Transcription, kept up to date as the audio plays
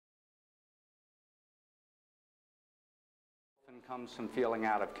comes from feeling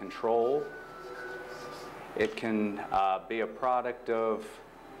out of control. It can be a product of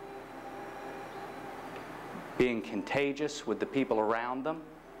being contagious with the people around them.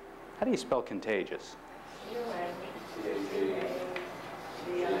 How do you spell contagious?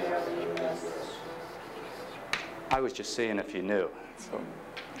 I was just seeing if you knew. So,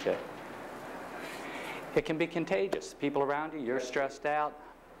 okay. It can be contagious. People around you, you're stressed out.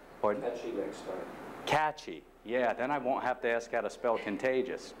 Pardon? Catchy next time. Catchy. Yeah, then I won't have to ask how to spell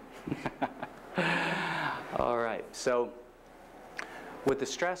contagious. All right. So with the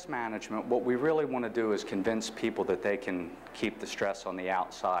stress management, what we really want to do is convince people that they can keep the stress on the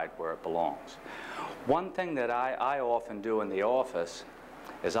outside where it belongs. One thing that I often do in the office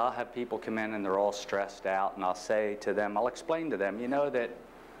is I'll have people come in and they're all stressed out, and I'll say to them, I'll explain to them, you know that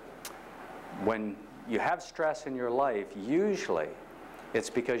when you have stress in your life, usually it's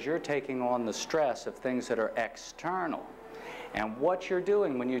because you're taking on the stress of things that are external. And what you're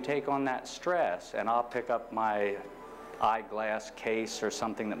doing when you take on that stress, and I'll pick up my eyeglass case or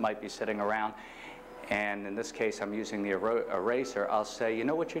something that might be sitting around, and in this case I'm using the eraser, I'll say, you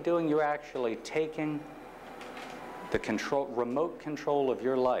know what you're doing? You're actually taking the remote control of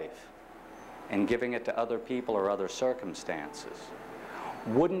your life and giving it to other people or other circumstances.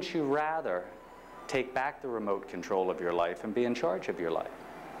 Wouldn't you rather take back the remote control of your life and be in charge of your life?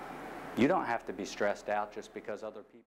 You don't have to be stressed out just because other people